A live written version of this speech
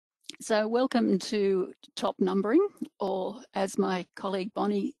So welcome to top numbering, or as my colleague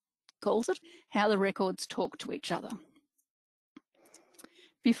Bonnie calls it, how the records talk to each other.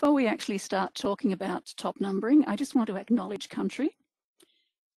 Before we actually start talking about top numbering, I just want to acknowledge country.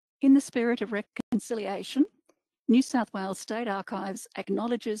 In the spirit of reconciliation, New South Wales State Archives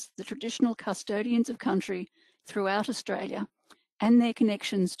acknowledges the traditional custodians of country throughout Australia and their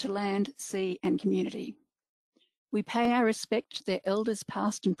connections to land, sea and community. We pay our respect to their elders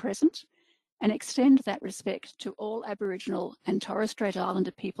past and present and extend that respect to all Aboriginal and Torres Strait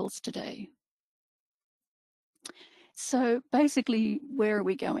Islander peoples today. So basically, where are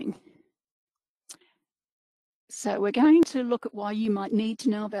we going? So we're going to look at why you might need to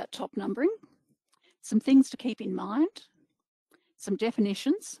know about top numbering, some things to keep in mind, some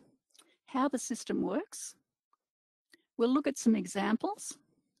definitions, how the system works. We'll look at some examples.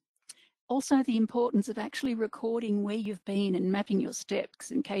 Also, the importance of actually recording where you've been and mapping your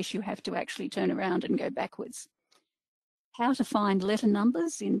steps in case you have to actually turn around and go backwards. How to find letter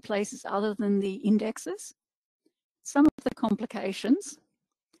numbers in places other than the indexes. Some of the complications,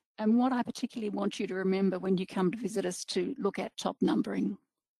 and what I particularly want you to remember when you come to visit us to look at top numbering.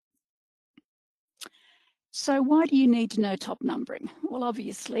 So why do you need to know top numbering? Well,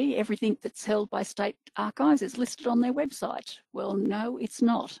 obviously, everything that's held by state archives is listed on their website. Well, no, it's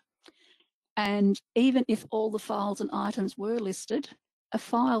not. And even if all the files and items were listed, a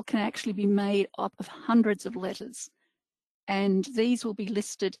file can actually be made up of hundreds of letters. And these will be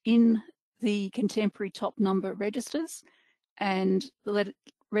listed in the contemporary top number registers and the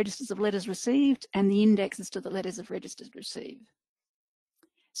registers of letters received and the indexes to the letters of registers received.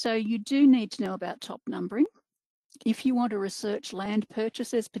 So you do need to know about top numbering. If you want to research land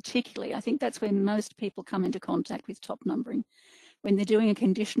purchases particularly, I think that's where most people come into contact with top numbering, when they're doing a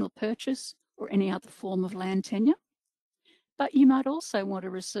conditional purchase or any other form of land tenure. But you might also want to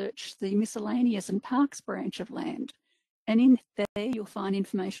research the miscellaneous and parks branch of land. And in there, you'll find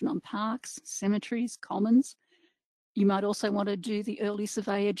information on parks, cemeteries, commons. You might also want to do the early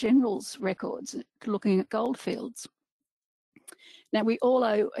Surveyor General's records, looking at goldfields. Now, we all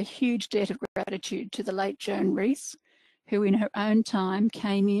owe a huge debt of gratitude to the late Joan Rees, who in her own time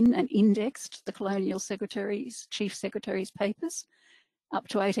came in and indexed the Colonial Secretary's, Chief Secretary's papers up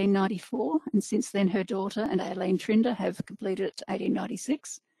to 1894, and since then her daughter and Aileen Trinder have completed it to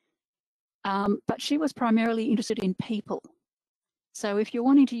 1896. But she was primarily interested in people. So if you're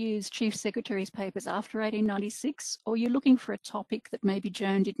wanting to use Chief Secretary's papers after 1896, or you're looking for a topic that maybe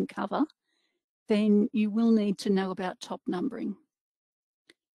Joan didn't cover, then you will need to know about top numbering.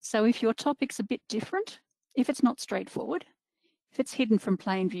 So if your topic's a bit different, if it's not straightforward, if it's hidden from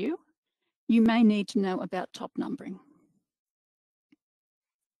plain view, you may need to know about top numbering.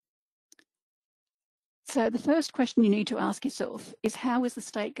 So the first question you need to ask yourself is, how is the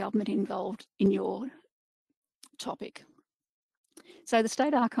state government involved in your topic? So the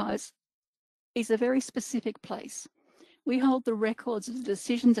State Archives is a very specific place. We hold the records of the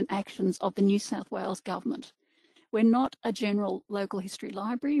decisions and actions of the New South Wales Government. We're not a general local history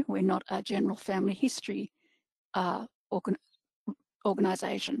library. We're not a general family history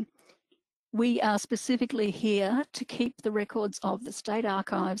organisation. We are specifically here to keep the records of the State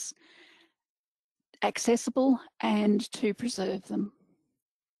Archives accessible and to preserve them.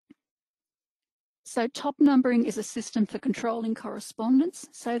 So top numbering is a system for controlling correspondence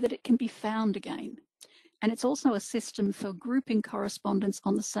so that it can be found again. And it's also a system for grouping correspondence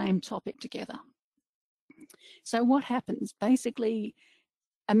on the same topic together. So what happens? Basically,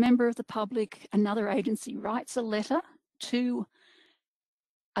 a member of the public, another agency, writes a letter to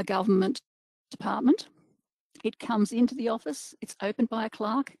a government department. It comes into the office, it's opened by a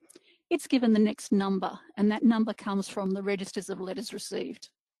clerk, it's given the next number, and that number comes from the registers of letters received.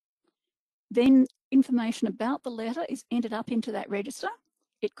 Then information about the letter is entered up into that register.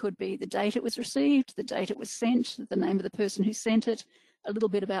 It could be the date it was received, the date it was sent, the name of the person who sent it, a little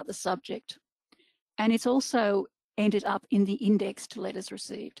bit about the subject. And it's also entered up in the index to letters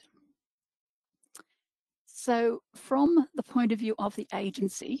received. So from the point of view of the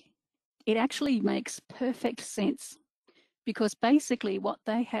agency, it actually makes perfect sense, because basically what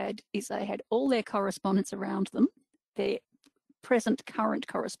they had is they had all their correspondence around them, their present current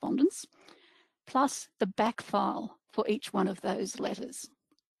correspondence, plus the back file for each one of those letters.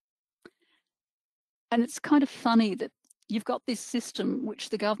 And it's kind of funny that you've got this system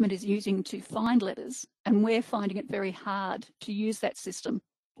which the government is using to find letters, and we're finding it very hard to use that system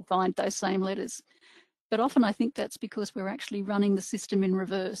to find those same letters. But often I think that's because we're actually running the system in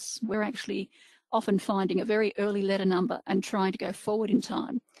reverse. We're actually often finding a very early letter number and trying to go forward in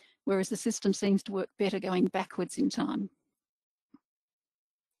time, whereas the system seems to work better going backwards in time.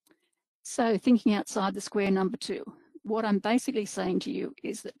 So thinking outside the square number 2, what I'm basically saying to you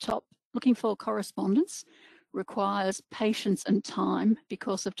is that looking for correspondence requires patience and time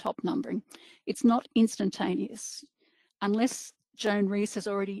because of top numbering. It's not instantaneous. Unless Joan Rees has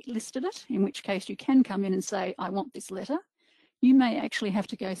already listed it, in which case you can come in and say, I want this letter, you may actually have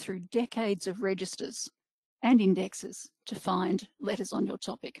to go through decades of registers and indexes to find letters on your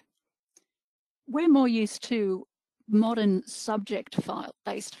topic. We're more used to modern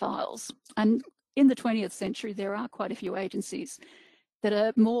subject-based files, and in the 20th century there are quite a few agencies that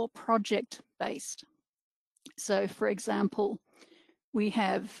are more project-based. So for example, we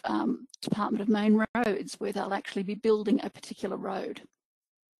have Department of Main Roads, where they'll actually be building a particular road,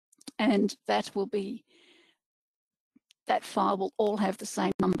 and that file will all have the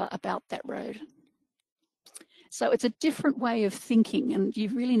same number about that road. So it's a different way of thinking, and you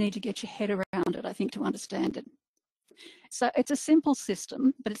really need to get your head around it, I think, to understand it. So it's a simple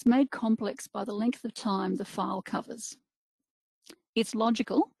system, but it's made complex by the length of time the file covers. It's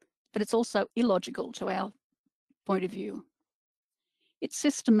logical, but it's also illogical to our point of view. It's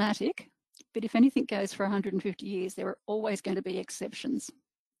systematic, but if anything goes for 150 years, there are always going to be exceptions.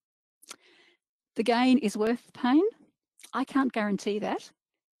 The gain is worth the pain. I can't guarantee that.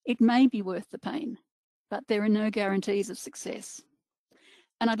 It may be worth the pain, but there are no guarantees of success.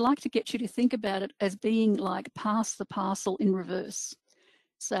 And I'd like to get you to think about it as being like pass the parcel in reverse.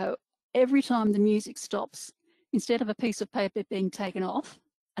 So every time the music stops, instead of a piece of paper being taken off,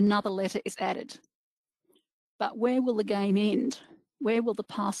 another letter is added. But where will the game end? Where will the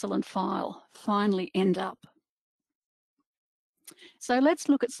parcel and file finally end up? So let's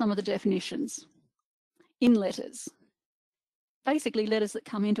look at some of the definitions. In letters, basically letters that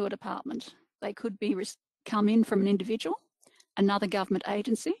come into a department. They could come in from an individual, another government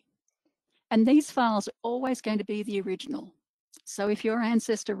agency, and these files are always going to be the original. So if your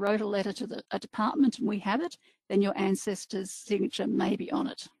ancestor wrote a letter to a department and we have it, then your ancestor's signature may be on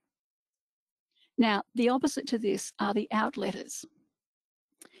it. Now, the opposite to this are the out letters.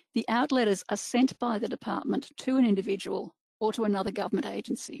 The out letters are sent by the department to an individual or to another government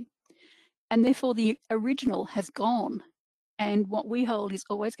agency, and therefore the original has gone, and what we hold is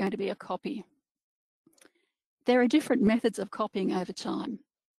always going to be a copy. There are different methods of copying over time.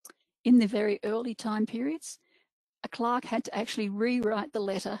 In the very early time periods, a clerk had to actually rewrite the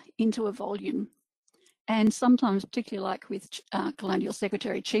letter into a volume. And sometimes, particularly like with Colonial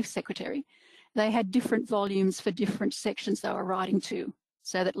Secretary, Chief Secretary, they had different volumes for different sections they were writing to,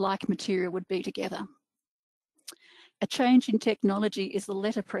 so that like material would be together. A change in technology is the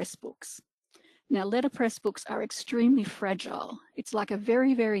letterpress books. Now, letterpress books are extremely fragile. It's like a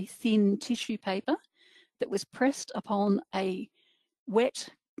very, very thin tissue paper that was pressed upon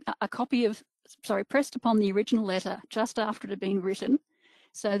pressed upon the original letter just after it had been written,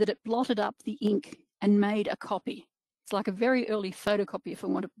 so that it blotted up the ink and made a copy. It's like a very early photocopier, for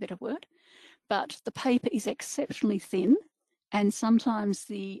want of a better word, but the paper is exceptionally thin, and sometimes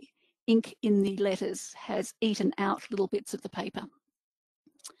the ink in the letters has eaten out little bits of the paper.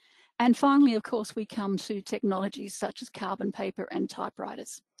 And finally, of course, we come to technologies such as carbon paper and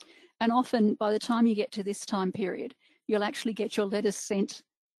typewriters. And often, by the time you get to this time period, you'll actually get your letters sent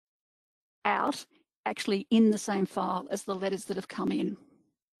out actually in the same file as the letters that have come in.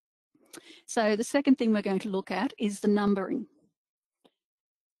 So the second thing we're going to look at is the numbering.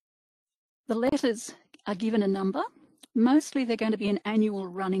 The letters are given a number. Mostly they're going to be an annual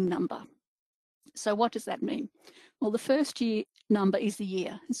running number. So what does that mean? Well, the first year number is the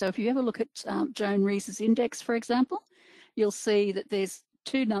year. So if you ever look at Joan Rees's index, for example, you'll see that there's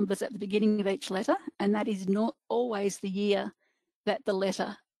 2 numbers at the beginning of each letter, and that is not always the year that the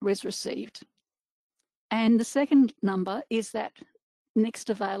letter was received. And the second number is that next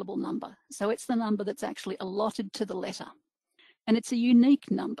available number. So it's the number that's actually allotted to the letter. And it's a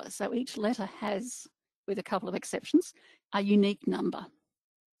unique number. So each letter has, with a couple of exceptions, a unique number.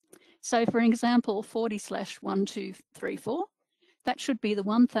 So for example, 40/1234, that should be the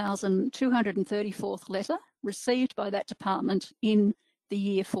 1234th letter received by that department in the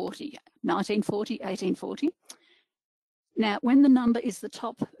year 40, 1940, 1840. Now, when the number is the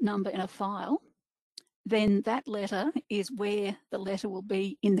top number in a file, then that letter is where the letter will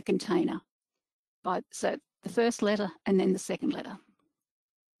be in the container. So the first letter and then the second letter.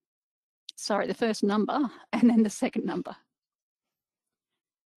 Sorry, the first number and then the second number.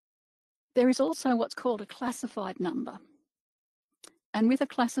 There is also what's called a classified number. And with a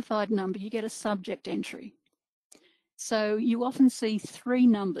classified number, you get a subject entry. So you often see 3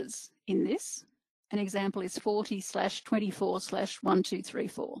 numbers in this. An example is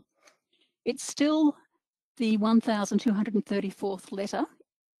 40/24/1234. It's still the 1234th letter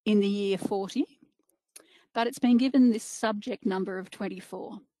in the year 40, but it's been given this subject number of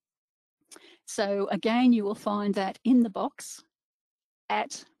 24. So again, you will find that in the box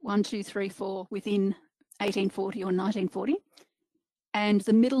at 1, 2, 3, 4 within 1840 or 1940, and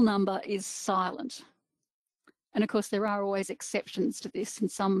the middle number is silent. And of course, there are always exceptions to this, and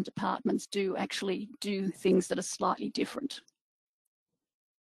some departments do actually do things that are slightly different.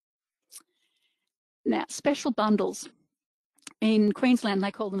 Now, special bundles. In Queensland,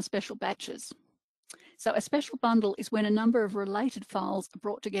 they call them special batches. So a special bundle is when a number of related files are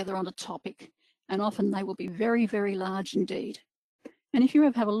brought together on a topic, and often they will be very, very large indeed. And if you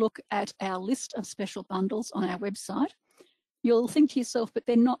have a look at our list of special bundles on our website, you'll think to yourself, but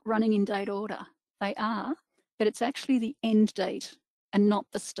they're not running in date order. They are, but it's actually the end date and not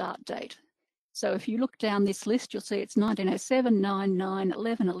the start date. So if you look down this list, you'll see it's 1907, 9, 9,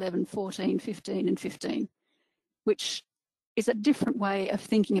 11, 11, 14, 15, and 15, which is a different way of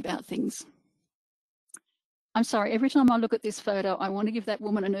thinking about things. I'm sorry, every time I look at this photo, I want to give that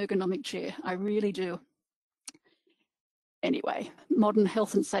woman an ergonomic chair. I really do. Anyway, modern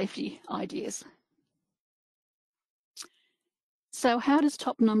health and safety ideas. So how does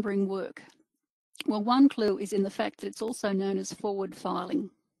top numbering work? Well, one clue is in the fact that it's also known as forward filing.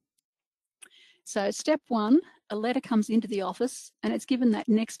 So step one, a letter comes into the office and it's given that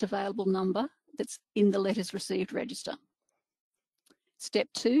next available number that's in the letters received register. Step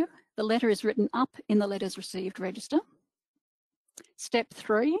two, the letter is written up in the letters received register. Step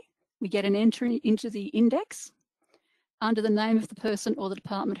three, we get an entry into the index under the name of the person or the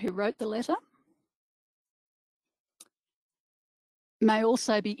department who wrote the letter. May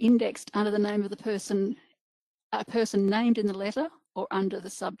also be indexed under the name of the person, a person named in the letter or under the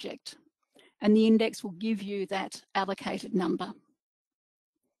subject. And the index will give you that allocated number.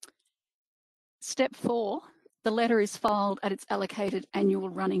 Step four, the letter is filed at its allocated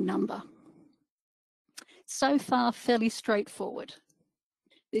annual running number. So far, fairly straightforward.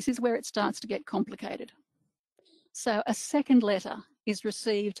 This is where it starts to get complicated. So a second letter is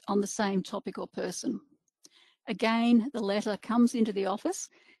received on the same topic or person. Again, the letter comes into the office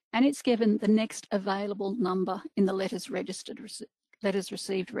and it's given the next available number in the letters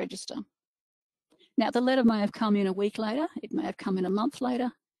received register. Now, the letter may have come in a week later, it may have come in a month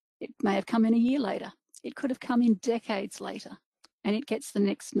later, it may have come in a year later, it could have come in decades later, and it gets the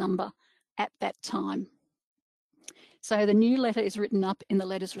next number at that time. So the new letter is written up in the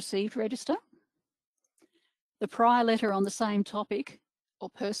letters received register. The prior letter on the same topic or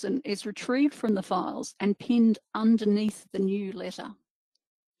person is retrieved from the files and pinned underneath the new letter.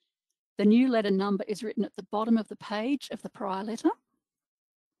 The new letter number is written at the bottom of the page of the prior letter.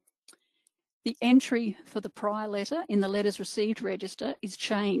 The entry for the prior letter in the letters received register is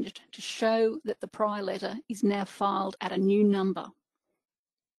changed to show that the prior letter is now filed at a new number.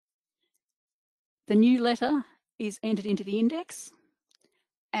 The new letter is entered into the index,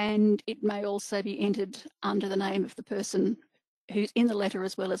 and it may also be entered under the name of the person who's in the letter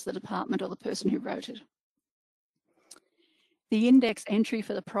as well as the department or the person who wrote it. The index entry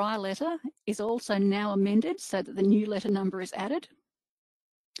for the prior letter is also now amended so that the new letter number is added.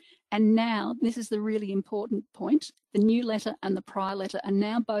 And now, this is the really important point, the new letter and the prior letter are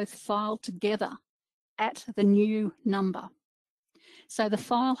now both filed together at the new number. So the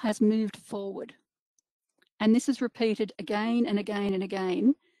file has moved forward. And this is repeated again and again and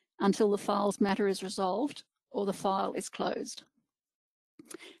again until the file's matter is resolved or the file is closed.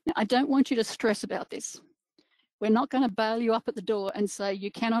 Now, I don't want you to stress about this. We're not going to bail you up at the door and say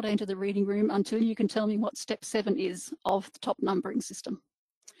you cannot enter the reading room until you can tell me what step 7 is of the top numbering system.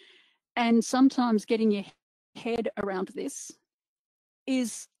 And sometimes getting your head around this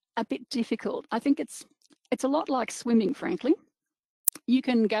is a bit difficult. I think it's a lot like swimming, frankly. You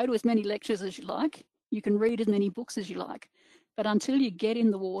can go to as many lectures as you like, you can read as many books as you like, but until you get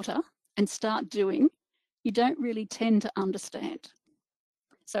in the water and start doing, you don't really tend to understand.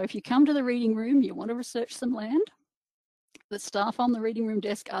 So if you come to the reading room, you want to research some land, the staff on the reading room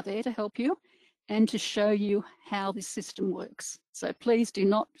desk are there to help you and to show you how this system works. So please do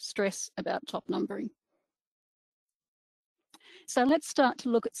not stress about top numbering. So let's start to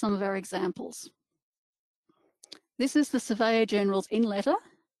look at some of our examples. This is the Surveyor General's in letter,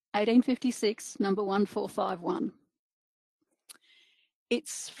 1856, number 1451.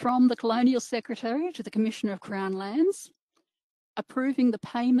 It's from the Colonial Secretary to the Commissioner of Crown Lands, approving the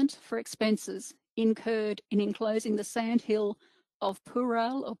payment for expenses incurred in enclosing the sandhill of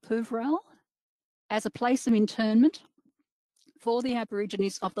Pooral or Pooveral as a place of internment for the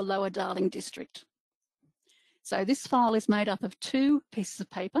Aborigines of the Lower Darling District. So this file is made up of 2 pieces of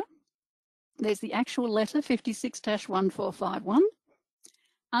paper. There's the actual letter, 56-1451,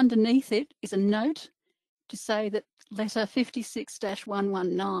 Underneath it is a note to say that letter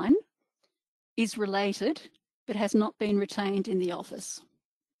 56-119 is related but has not been retained in the office.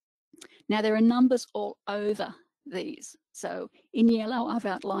 Now, there are numbers all over these. So in yellow, I've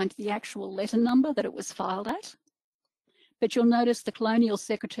outlined the actual letter number that it was filed at. But you'll notice the Colonial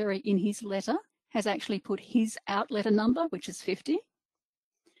Secretary in his letter has actually put his out letter number, which is 50.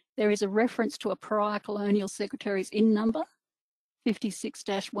 There is a reference to a prior Colonial Secretary's in number,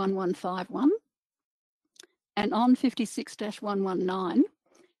 56-1151. And on 56-119,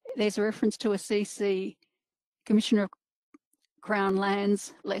 there's a reference to a CC Commissioner of Crown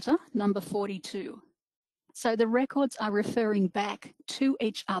Lands letter, number 42. So the records are referring back to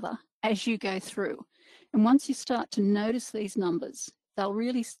each other as you go through. And once you start to notice these numbers, they'll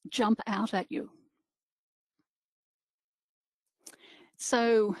really jump out at you.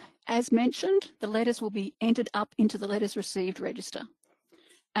 So, as mentioned, the letters will be entered up into the letters received register.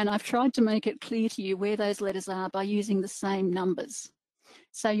 And I've tried to make it clear to you where those letters are by using the same numbers.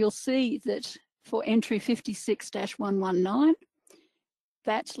 So you'll see that for entry 56-119,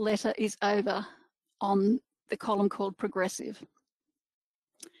 that letter is over on the column called progressive.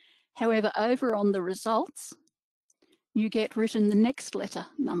 However, over on the results, you get written the next letter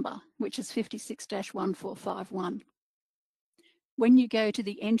number, which is 56-1451. When you go to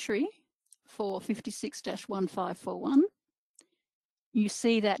the entry for 56-1541, you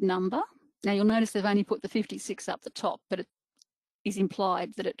see that number. Now you'll notice they've only put the 56 up the top, but it is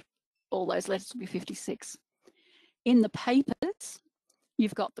implied that all those letters will be 56. In the papers,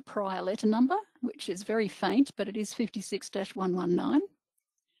 you've got the prior letter number, which is very faint, but it is 56-119.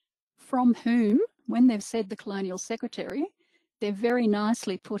 From whom, when they've said the Colonial Secretary, they've very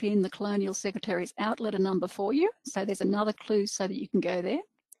nicely put in the Colonial Secretary's out letter number for you. So there's another clue so that you can go there.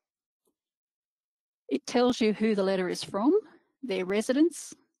 It tells you who the letter is from, their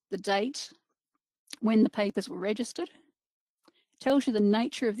residence, the date, when the papers were registered. It tells you the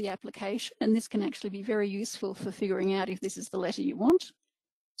nature of the application, and this can actually be very useful for figuring out if this is the letter you want.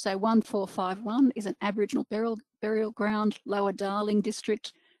 So 1451 is an Aboriginal burial ground, Lower Darling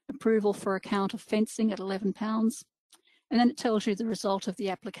District, approval for account of fencing at £11. And then it tells you the result of the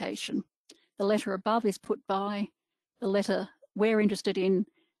application. The letter above is put by, the letter we're interested in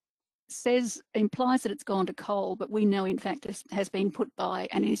implies that it's gone to Cole, but we know in fact it has been put by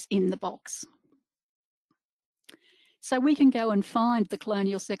and is in the box. So we can go and find the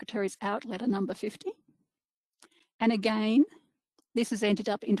Colonial Secretary's out letter number 50. And again, this is entered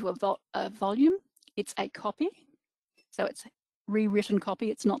up into a volume. It's a copy. So it's rewritten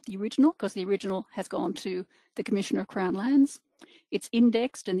copy. It's not the original because the original has gone to the Commissioner of Crown Lands. It's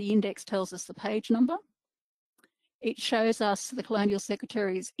indexed and the index tells us the page number. It shows us the Colonial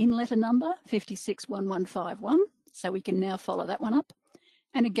Secretary's in-letter number, 56-1151. So we can now follow that one up.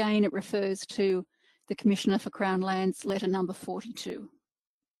 And again, it refers to the Commissioner for Crown Lands letter number 42.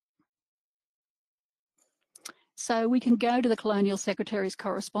 So we can go to the Colonial Secretary's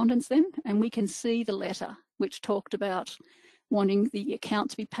correspondence then, and we can see the letter which talked about wanting the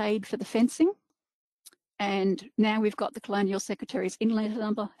account to be paid for the fencing. And now we've got the Colonial Secretary's in-letter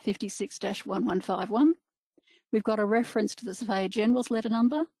number, 56-1151. We've got a reference to the Surveyor General's letter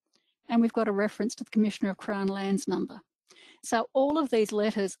number, and we've got a reference to the Commissioner of Crown Lands number. So all of these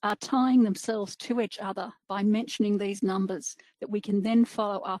letters are tying themselves to each other by mentioning these numbers that we can then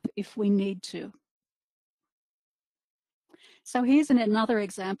follow up if we need to. So here's another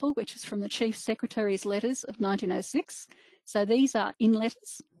example, which is from the Chief Secretary's letters of 1906. So these are in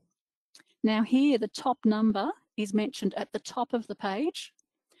letters. Now here, the top number is mentioned at the top of the page,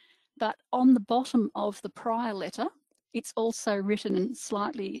 but on the bottom of the prior letter, it's also written in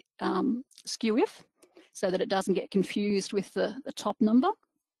slightly skew-if, so that it doesn't get confused with the top number.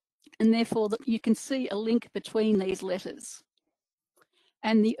 And therefore, you can see a link between these letters.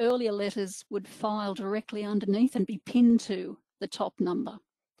 And the earlier letters would file directly underneath and be pinned to the top number.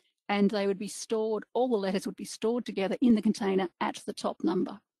 And they would be stored, all the letters would be stored together in the container at the top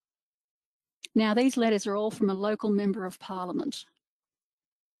number. Now, these letters are all from a local member of Parliament.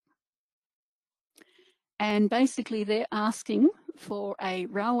 And basically, they're asking for a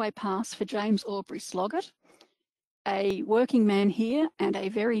railway pass for James Aubrey Sloggett, a working man here and a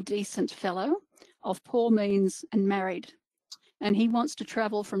very decent fellow of poor means and married. And he wants to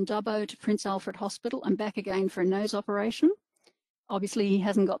travel from Dubbo to Prince Alfred Hospital and back again for a nose operation. Obviously, he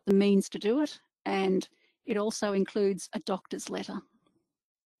hasn't got the means to do it, and it also includes a doctor's letter.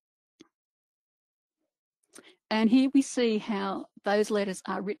 And here we see how those letters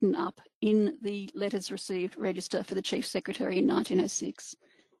are written up in the letters received register for the Chief Secretary in 1906.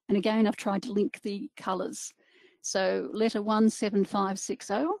 And again, I've tried to link the colours So letter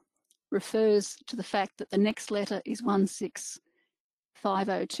 17560 refers to the fact that the next letter is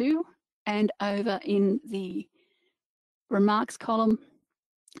 16502, and over in the remarks column,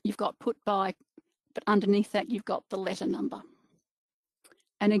 you've got put by, but underneath that you've got the letter number.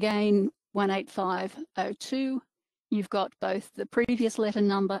 And again, 18502, you've got both the previous letter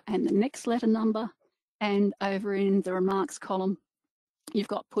number and the next letter number, and over in the remarks column, you've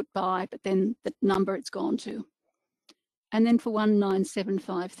got put by, but then the number it's gone to. And then for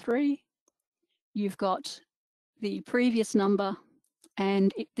 19753, you've got the previous number,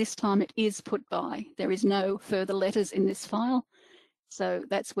 and this time it is put by. There is no further letters in this file, so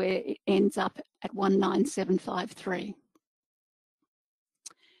that's where it ends up at 19753.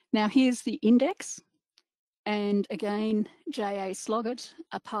 Now here's the index, and again, J.A. Sloggett,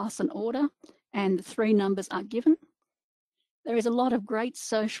 a pass and order, and the 3 numbers are given. There is a lot of great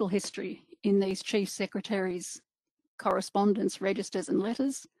social history in these Chief Secretaries' correspondence, registers and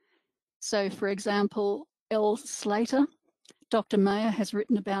letters. So for example, L. Slater, Dr. Mayer has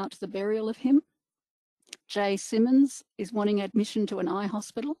written about the burial of him. J. Simmons is wanting admission to an eye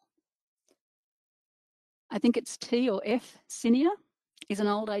hospital. I think it's T or F. Senior is an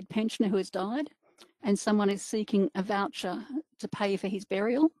old age pensioner who has died, and someone is seeking a voucher to pay for his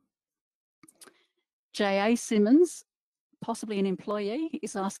burial. J.A. Simmons, possibly an employee,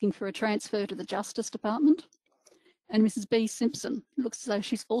 is asking for a transfer to the Justice Department. And Mrs. B. Simpson looks as though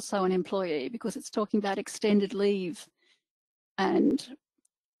she's also an employee, because it's talking about extended leave and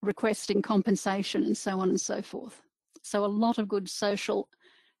requesting compensation and so on and so forth. So a lot of good social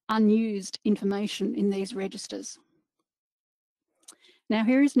unused information in these registers. Now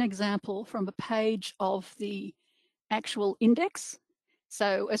here is an example from a page of the actual index.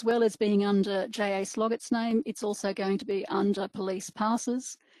 So as well as being under J.A. Sloggett's name, it's also going to be under police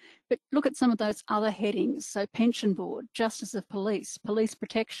passes. But look at some of those other headings. So pension board, justice of police, police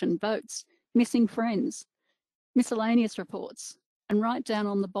protection, boats, missing friends, miscellaneous reports. And right down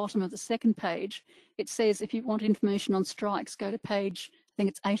on the bottom of the second page, it says if you want information on strikes, go to page, I think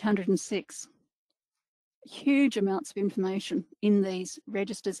it's 806. Huge amounts of information in these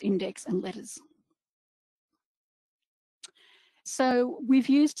registers, index and letters. So we've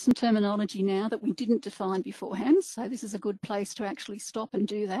used some terminology now that we didn't define beforehand, so this is a good place to actually stop and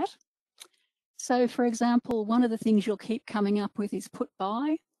do that. So for example, one of the things you'll keep coming up with is put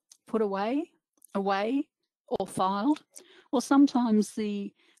by, put away, or filed, or sometimes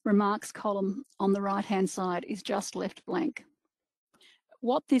the remarks column on the right-hand side is just left blank.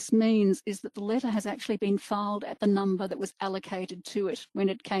 What this means is that the letter has actually been filed at the number that was allocated to it when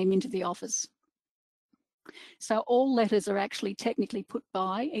it came into the office. So all letters are actually technically put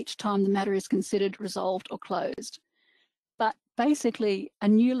by each time the matter is considered, resolved or closed. But basically a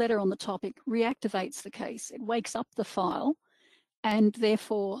new letter on the topic reactivates the case. It wakes up the file, and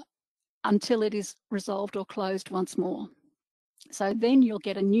therefore until it is resolved or closed once more. So then you'll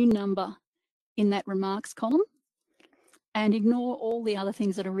get a new number in that remarks column, and ignore all the other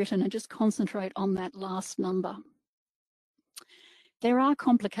things that are written and just concentrate on that last number. There are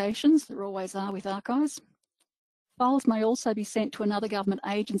complications, there always are with archives. Files may also be sent to another government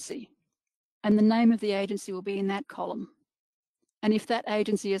agency, and the name of the agency will be in that column. And if that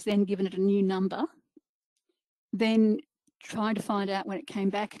agency has then given it a new number, then trying to find out when it came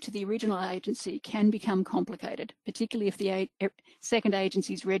back to the original agency can become complicated, particularly if the second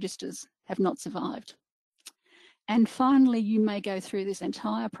agency's registers have not survived. And finally, you may go through this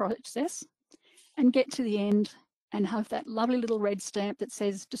entire process and get to the end and have that lovely little red stamp that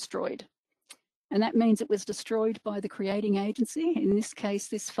says destroyed. And that means it was destroyed by the creating agency. In this case,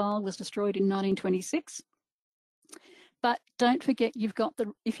 this file was destroyed in 1926. But don't forget,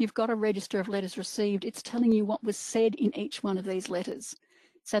 if you've got a register of letters received, it's telling you what was said in each one of these letters.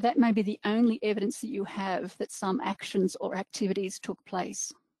 So that may be the only evidence that you have that some actions or activities took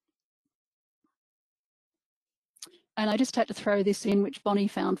place. And I just had to throw this in, which Bonnie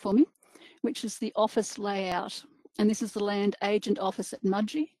found for me, which is the office layout. And this is the land agent office at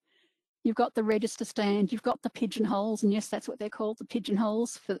Mudgee. You've got the register stand, you've got the pigeonholes, and yes, that's what they're called, the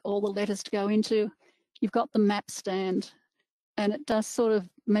pigeonholes for all the letters to go into. You've got the map stand, and it does sort of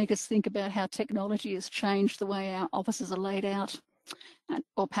make us think about how technology has changed the way our offices are laid out,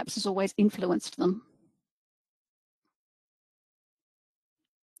 or perhaps has always influenced them.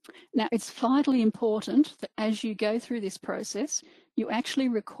 Now, it's vitally important that as you go through this process, you actually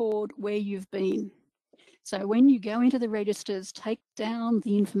record where you've been. So when you go into the registers, take down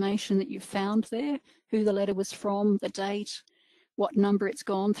the information that you found there, who the letter was from, the date, what number it's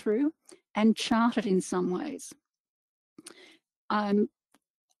gone through, and chart it in some ways.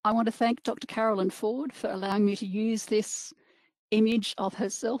 I want to thank Dr. Carolyn Ford for allowing me to use this image of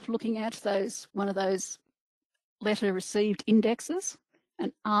herself looking at one of those letter received indexes,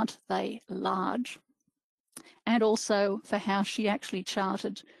 and aren't they large? And also for how she actually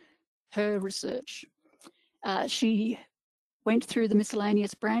charted her research. She went through the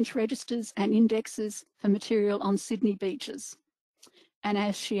miscellaneous branch registers and indexes for material on Sydney beaches. And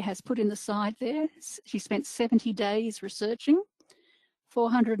as she has put in the side there, she spent 70 days researching,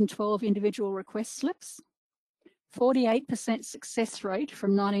 412 individual request slips, 48% success rate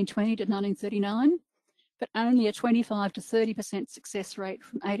from 1920 to 1939, but only a 25 to 30% success rate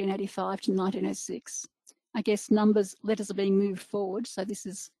from 1885 to 1906. I guess letters are being moved forward, so this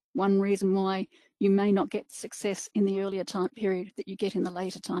is one reason why you may not get success in the earlier time period that you get in the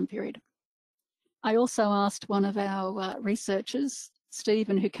later time period. I also asked one of our researchers,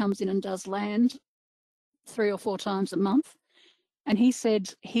 Stephen, who comes in and does land 3 or 4 times a month, and he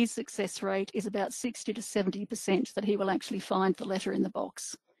said his success rate is about 60 to 70% that he will actually find the letter in the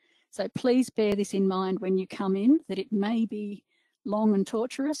box. So please bear this in mind when you come in, that it may be long and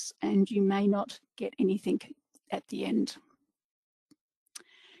torturous and you may not get anything at the end.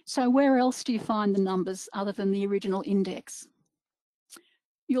 So where else do you find the numbers other than the original index?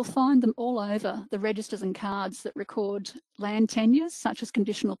 You'll find them all over the registers and cards that record land tenures, such as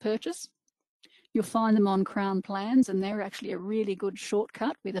conditional purchase. You'll find them on Crown plans, and they're actually a really good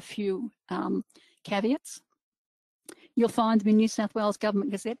shortcut with a few caveats. You'll find them in New South Wales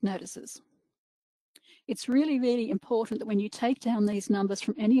Government Gazette notices. It's really, really important that when you take down these numbers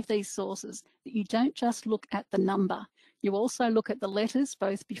from any of these sources, that you don't just look at the number. You also look at the letters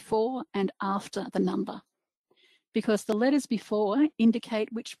both before and after the number, because the letters before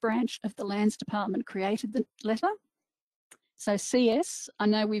indicate which branch of the Lands Department created the letter. So CS, I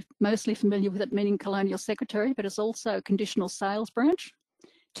know we're mostly familiar with it meaning Colonial Secretary, but it's also Conditional Sales Branch,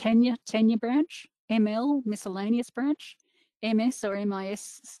 Tenure Branch, ML, Miscellaneous Branch, MS or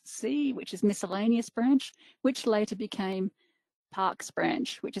MISC, which is Miscellaneous Branch, which later became Parks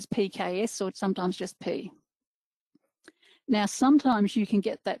Branch, which is PKS or sometimes just P. Now, sometimes you can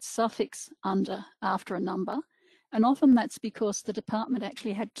get that suffix after a number, and often that's because the department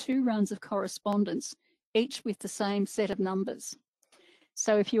actually had 2 runs of correspondence, each with the same set of numbers.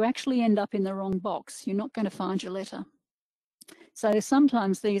 So if you actually end up in the wrong box, you're not going to find your letter. So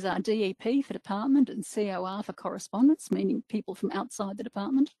sometimes these are DEP for department and COR for correspondence, meaning people from outside the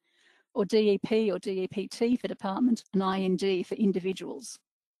department, or DEP or DEPT for department, and IND for individuals.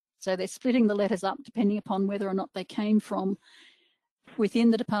 So they're splitting the letters up depending upon whether or not they came from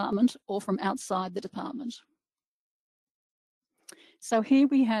within the department or from outside the department. So here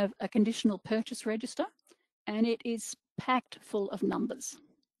we have a conditional purchase register, and it is packed full of numbers.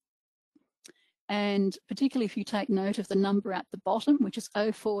 And particularly if you take note of the number at the bottom, which is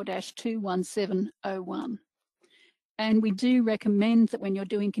 04-21701. And we do recommend that when you're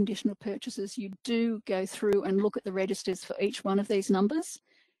doing conditional purchases, you do go through and look at the registers for each one of these numbers.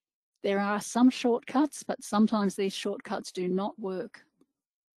 There are some shortcuts, but sometimes these shortcuts do not work.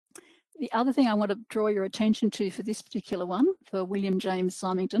 The other thing I want to draw your attention to for this particular one, for William James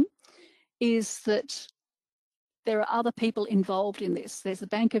Symington, is that there are other people involved in this. There's the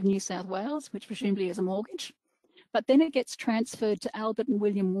Bank of New South Wales, which presumably is a mortgage, but then it gets transferred to Albert and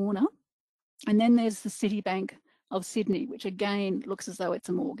William Warner, and then there's the Citibank of Sydney, which again looks as though it's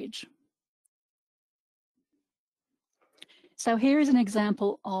a mortgage. So here is an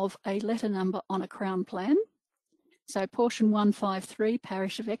example of a letter number on a Crown plan. So portion 153,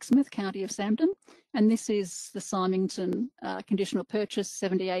 Parish of Exmouth, County of Sandon, and this is the Symington conditional purchase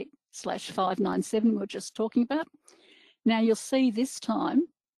 78/597 we were just talking about. Now you'll see this time,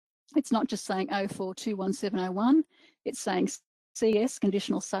 it's not just saying 04-21701, it's saying CS,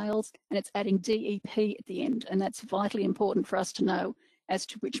 conditional sales, and it's adding DEP at the end, and that's vitally important for us to know as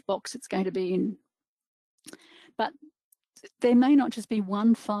to which box it's going to be in. But there may not just be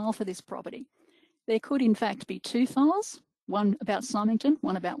one file for this property. There could in fact be 2 files, one about Symington,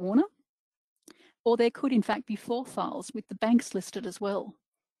 one about Warner, or there could in fact be 4 files with the banks listed as well.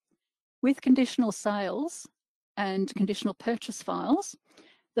 With conditional sales and conditional purchase files,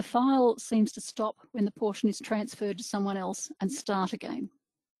 the file seems to stop when the portion is transferred to someone else and start again.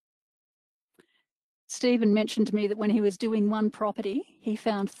 Stephen mentioned to me that when he was doing one property, he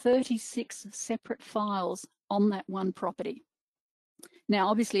found 36 separate files on that one property. Now,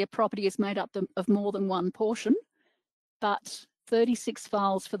 obviously, a property is made up of more than one portion, but 36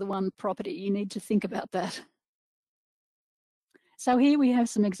 files for the one property, you need to think about that. So here we have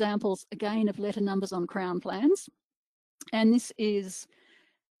some examples, again, of letter numbers on Crown plans. And this is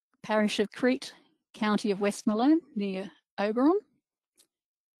Parish of Crete, County of Westmoreland, near Oberon.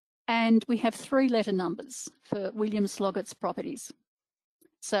 And we have 3 letter numbers for William Sloggett's properties.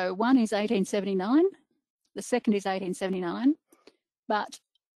 So one is 1879, the second is 1879, but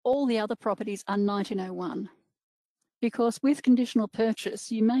all the other properties are 1901. Because with conditional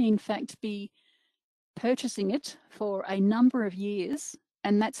purchase, you may in fact be purchasing it for a number of years,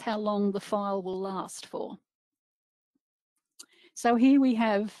 and that's how long the file will last for. So here we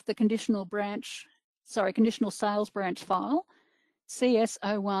have the conditional sales branch file,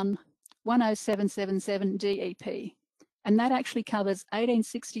 CS01 10777 DEP, and that actually covers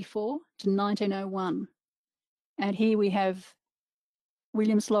 1864 to 1901. And here we have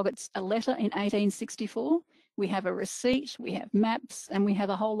William Sloggett's a letter in 1864. We have a receipt, we have maps, and we have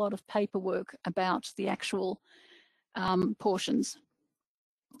a whole lot of paperwork about the actual portions.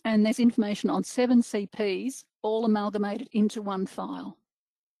 And there's information on 7 CPs, all amalgamated into one file.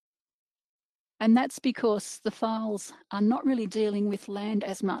 And that's because the files are not really dealing with land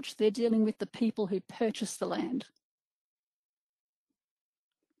as much. They're dealing with the people who purchase the land.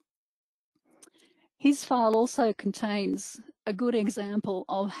 His file also contains a good example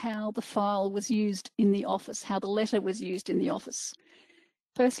of how the file was used in the office, how the letter was used in the office.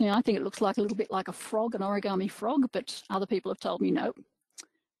 Personally, I think it looks like a little bit like a frog, an origami frog, but other people have told me no.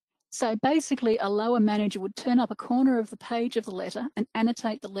 So basically, a lower manager would turn up a corner of the page of the letter and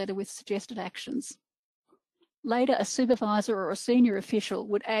annotate the letter with suggested actions. Later, a supervisor or a senior official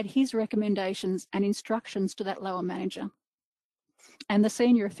would add his recommendations and instructions to that lower manager. And the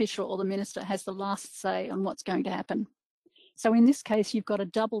senior official or the minister has the last say on what's going to happen. So in this case, you've got a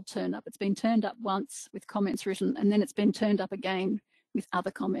double turn up. It's been turned up once with comments written, and then it's been turned up again with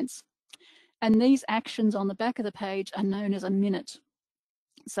other comments. And these actions on the back of the page are known as a minute.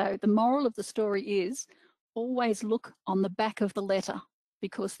 So the moral of the story is always look on the back of the letter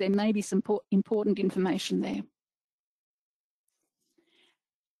because there may be some important information there.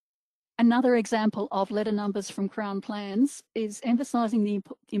 Another example of letter numbers from Crown plans is emphasising the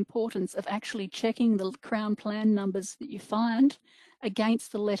importance of actually checking the Crown plan numbers that you find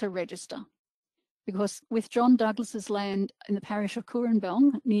against the letter register. Because with John Douglas's land in the parish of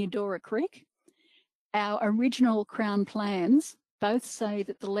Coorambong near Dora Creek, our original Crown plans both say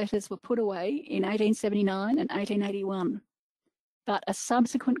that the letters were put away in 1879 and 1881. But a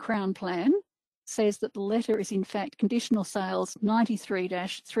subsequent Crown plan says that the letter is in fact conditional sales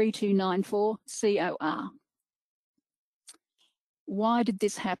 93-3294 COR. Why did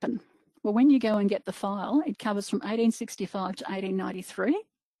this happen? Well, when you go and get the file, it covers from 1865 to 1893.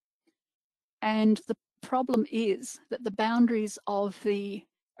 And the problem is that the boundaries of the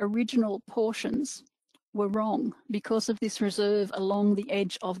original portions were wrong because of this reserve along the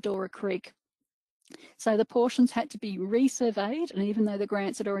edge of Dora Creek. So the portions had to be resurveyed, and even though the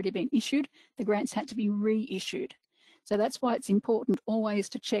grants had already been issued, the grants had to be reissued. So that's why it's important always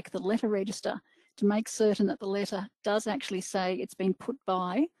to check the letter register to make certain that the letter does actually say it's been put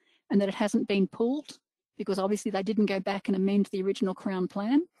by and that it hasn't been pulled, because obviously they didn't go back and amend the original Crown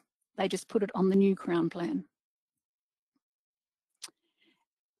plan. They just put it on the new Crown plan.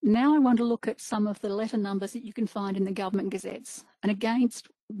 Now I want to look at some of the letter numbers that you can find in the government gazettes. And again,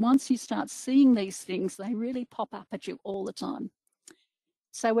 once you start seeing these things, they really pop up at you all the time.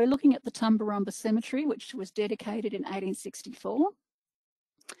 So we're looking at the Tumbarumba Cemetery, which was dedicated in 1864.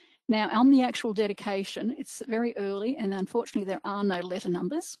 Now, on the actual dedication, it's very early, and unfortunately there are no letter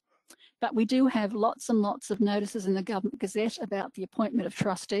numbers, but we do have lots and lots of notices in the Government Gazette about the appointment of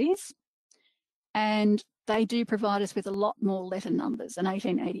trustees, and they do provide us with a lot more letter numbers, an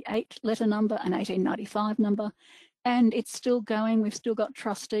 1888 letter number, an 1895 number, and it's still going. We've still got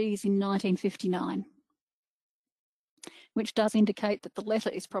trustees in 1959, which does indicate that the letter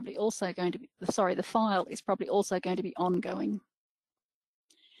is probably also going to be, the file is probably also going to be ongoing.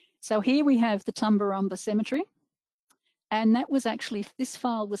 So here we have the Tumbarumba Cemetery, and that was actually, this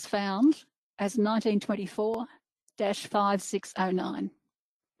file was found as 1924-5609.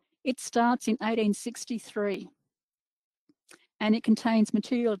 It starts in 1863, and it contains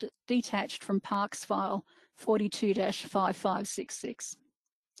material detached from Parks file 42-5566.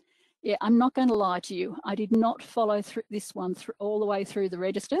 Yeah, I'm not going to lie to you. I did not follow through this one all the way through the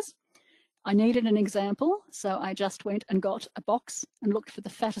registers. I needed an example, so I just went and got a box and looked for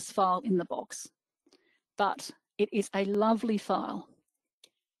the fattest file in the box. But it is a lovely file.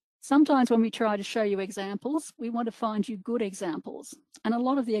 Sometimes when we try to show you examples, we want to find you good examples. And a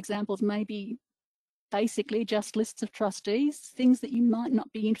lot of the examples may be basically just lists of trustees, things that you might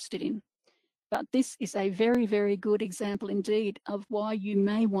not be interested in. But this is a very, very good example indeed of why you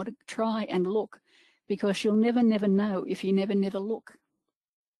may want to try and look, because you'll never know if you never look.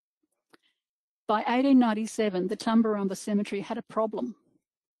 By 1897, the Tumbarumba Cemetery had a problem.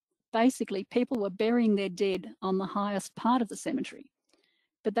 Basically, people were burying their dead on the highest part of the cemetery.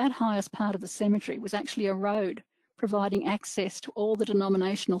 But that highest part of the cemetery was actually a road providing access to all the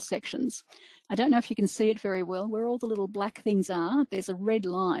denominational sections. I don't know if you can see it very well. Where all the little black things are, there's a red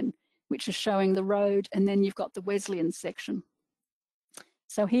line which is showing the road, and then you've got the Wesleyan section.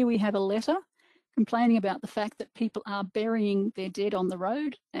 So here we have a letter complaining about the fact that people are burying their dead on the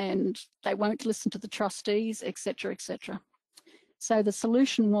road and they won't listen to the trustees, etc., etc. So the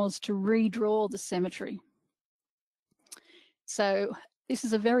solution was to redraw the cemetery. So this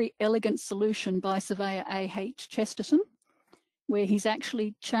is a very elegant solution by surveyor A.H. Chesterton, where he's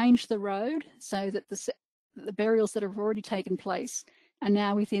actually changed the road so that the burials that have already taken place are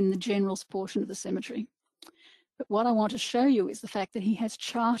now within the general's portion of the cemetery. But what I want to show you is the fact that he has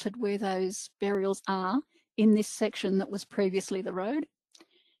charted where those burials are in this section that was previously the road.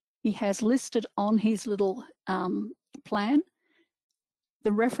 He has listed on his little plan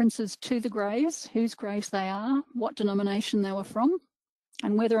the references to the graves, whose graves they are, what denomination they were from,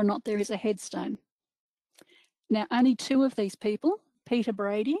 and whether or not there is a headstone. Now, only two of these people, Peter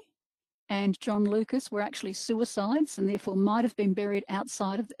Brady and John Lucas, were actually suicides and therefore might have been buried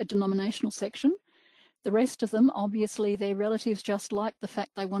outside of a denominational section. The rest of them, obviously, their relatives just liked the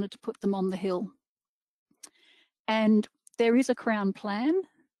fact they wanted to put them on the hill. And there is a Crown plan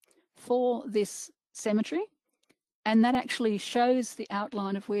for this cemetery, and that actually shows the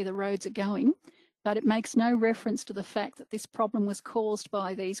outline of where the roads are going, but it makes no reference to the fact that this problem was caused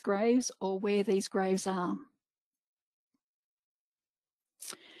by these graves or where these graves are.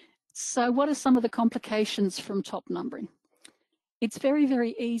 So what are some of the complications from top numbering? It's very,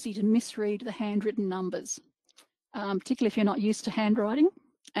 very easy to misread the handwritten numbers, particularly if you're not used to handwriting,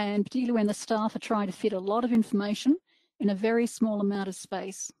 and particularly when the staff are trying to fit a lot of information in a very small amount of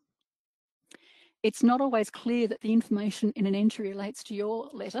space. It's not always clear that the information in an entry relates to your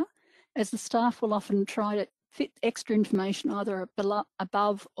letter, as the staff will often try to fit extra information either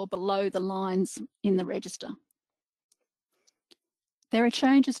above or below the lines in the register. There are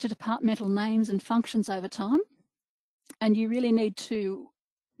changes to departmental names and functions over time, and you really need to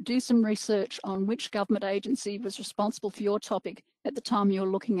do some research on which government agency was responsible for your topic at the time you're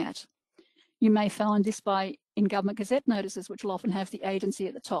looking at. You may find this in Government Gazette notices, which will often have the agency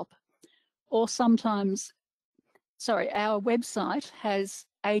at the top. Or sometimes, our website has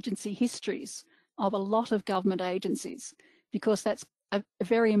agency histories of a lot of government agencies, because that's a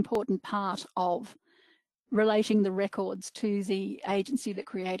very important part of relating the records to the agency that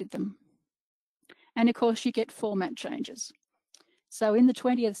created them. And of course, you get format changes. So in the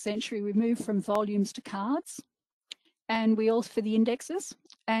 20th century, we moved from volumes to cards, and we also, for the indexes,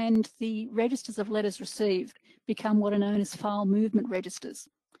 and the registers of letters received become what are known as file movement registers.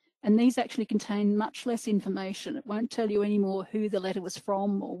 And these actually contain much less information. It won't tell you anymore who the letter was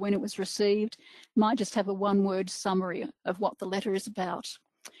from or when it was received. It might just have a one-word summary of what the letter is about.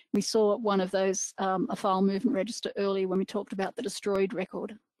 We saw one of those, a file movement register, earlier when we talked about the destroyed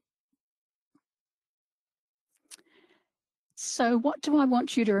record. So what do I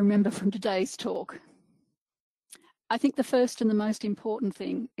want you to remember from today's talk? I think the first and the most important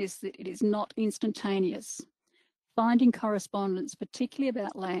thing is that it is not instantaneous. Finding correspondence, particularly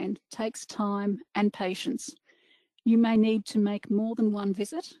about land, takes time and patience. You may need to make more than one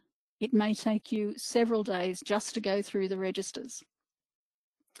visit. It may take you several days just to go through the registers.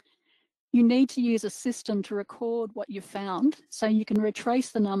 You need to use a system to record what you've found so you can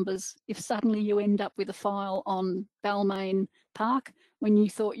retrace the numbers if suddenly you end up with a file on Balmain Park when you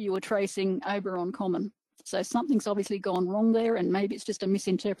thought you were tracing Oberon Common. So something's obviously gone wrong there, and maybe it's just a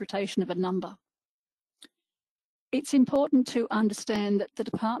misinterpretation of a number. It's important to understand that the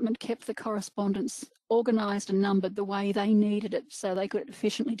department kept the correspondence organised and numbered the way they needed it so they could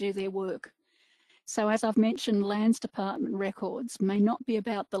efficiently do their work. So as I've mentioned, Lands Department records may not be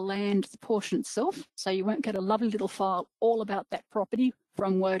about the land portion itself, so you won't get a lovely little file all about that property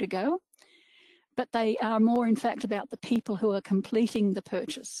from woe to go, but they are more in fact about the people who are completing the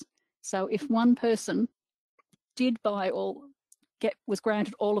purchase. So if one person did buy was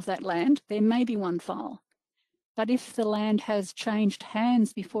granted all of that land, there may be one file. But if the land has changed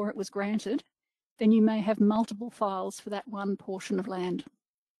hands before it was granted, then you may have multiple files for that one portion of land.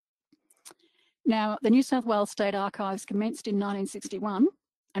 Now, the New South Wales State Archives commenced in 1961,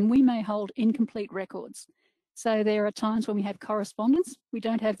 and we may hold incomplete records. So there are times when we have correspondence, we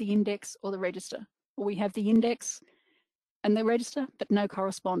don't have the index or the register, or we have the index and the register, but no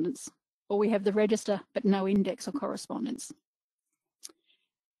correspondence, or we have the register, but no index or correspondence.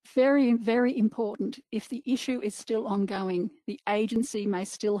 Very, very important, if the issue is still ongoing, the agency may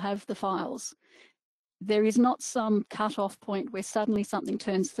still have the files. There is not some cut-off point where suddenly something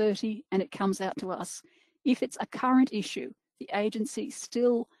turns 30 and it comes out to us. If it's a current issue, the agency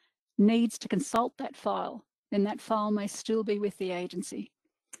still needs to consult that file, then that file may still be with the agency.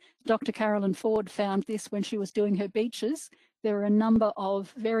 Dr. Carolyn Ford found this when she was doing her beaches. There are a number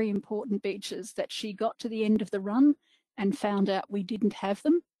of very important beaches that she got to the end of the run and found out we didn't have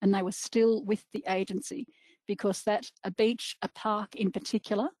them, and they were still with the agency, because a beach, a park in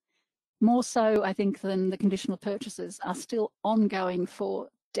particular, more so I think than the conditional purchases, are still ongoing for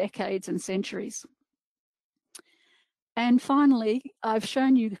decades and centuries. And finally, I've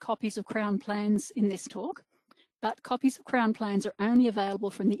shown you copies of Crown plans in this talk, but copies of Crown plans are only available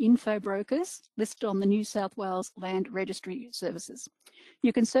from the info brokers listed on the New South Wales Land Registry Services.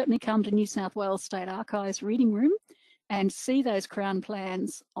 You can certainly come to New South Wales State Archives reading room and see those Crown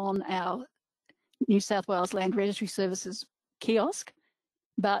plans on our New South Wales Land Registry Services kiosk,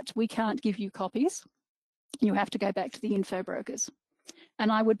 but we can't give you copies. You have to go back to the info brokers.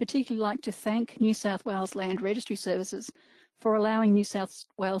 And I would particularly like to thank New South Wales Land Registry Services for allowing New South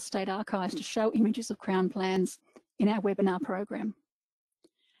Wales State Archives to show images of Crown plans in our webinar program.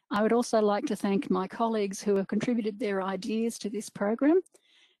 I would also like to thank my colleagues who have contributed their ideas to this program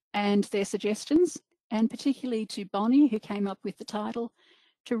and their suggestions, and particularly to Bonnie, who came up with the title,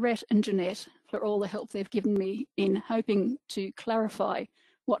 to Rhett and Jeanette for all the help they've given me in hoping to clarify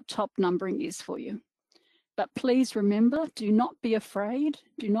what top numbering is for you. But please remember, do not be afraid.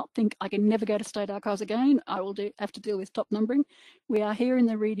 Do not think I can never go to State Archives again. I will have to deal with top numbering. We are here in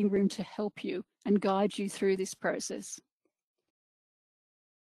the reading room to help you and guide you through this process.